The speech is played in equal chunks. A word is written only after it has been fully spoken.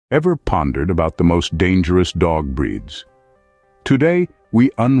Ever pondered about the most dangerous dog breeds? Today, we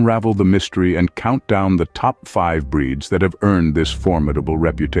unravel the mystery and count down the top 5 breeds that have earned this formidable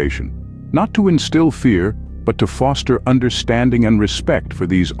reputation. Not to instill fear, but to foster understanding and respect for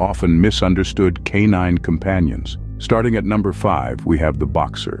these often misunderstood canine companions. Starting at number 5, we have the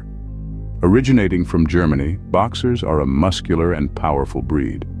Boxer. Originating from Germany, Boxers are a muscular and powerful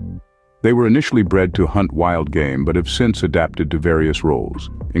breed. They were initially bred to hunt wild game but have since adapted to various roles,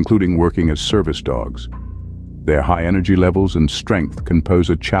 including working as service dogs. Their high energy levels and strength can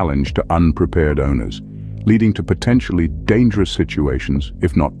pose a challenge to unprepared owners, leading to potentially dangerous situations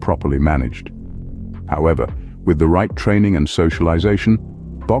if not properly managed. However, with the right training and socialization,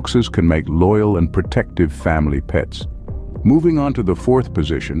 Boxers can make loyal and protective family pets. Moving on to the 4th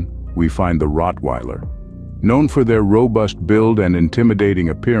position, we find the Rottweiler. Known for their robust build and intimidating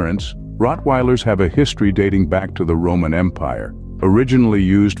appearance, Rottweilers have a history dating back to the Roman Empire. Originally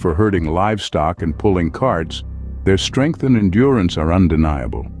used for herding livestock and pulling carts, their strength and endurance are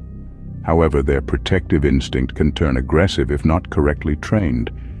undeniable. However, their protective instinct can turn aggressive if not correctly trained,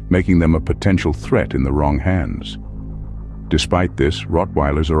 making them a potential threat in the wrong hands. Despite this,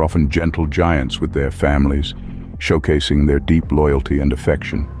 Rottweilers are often gentle giants with their families, showcasing their deep loyalty and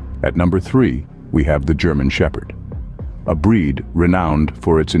affection. At number 3, we have the German Shepherd. A breed renowned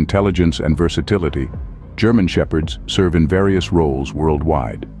for its intelligence and versatility, German Shepherds serve in various roles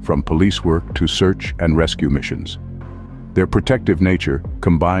worldwide, from police work to search and rescue missions. Their protective nature,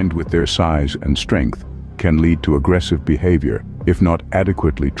 combined with their size and strength, can lead to aggressive behavior if not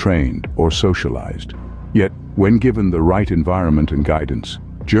adequately trained or socialized. Yet, when given the right environment and guidance,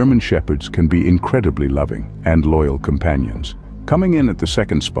 German Shepherds can be incredibly loving and loyal companions. Coming in at the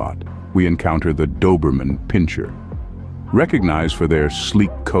 2nd spot, we encounter the Doberman Pinscher. Recognized for their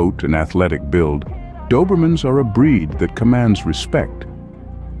sleek coat and athletic build, Dobermans are a breed that commands respect.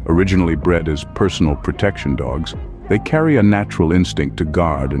 Originally bred as personal protection dogs, they carry a natural instinct to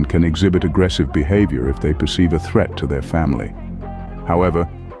guard and can exhibit aggressive behavior if they perceive a threat to their family. However,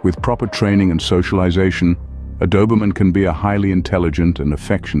 with proper training and socialization, a Doberman can be a highly intelligent and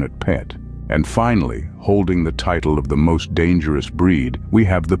affectionate pet. And finally, holding the title of the most dangerous breed, we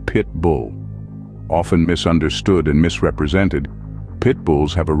have the Pit Bull. Often misunderstood and misrepresented, Pit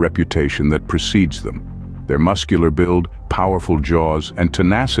Bulls have a reputation that precedes them. Their muscular build, powerful jaws, and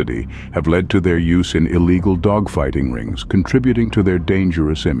tenacity have led to their use in illegal dogfighting rings, contributing to their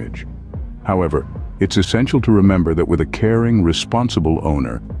dangerous image. However, it's essential to remember that with a caring, responsible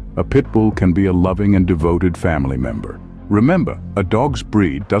owner, a Pit Bull can be a loving and devoted family member. Remember, a dog's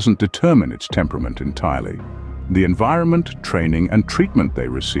breed doesn't determine its temperament entirely. The environment, training, and treatment they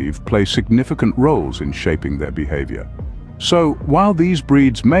receive play significant roles in shaping their behavior. So, while these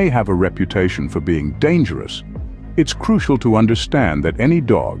breeds may have a reputation for being dangerous, it's crucial to understand that any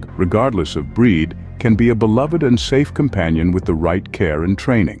dog, regardless of breed, can be a beloved and safe companion with the right care and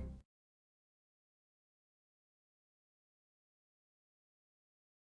training.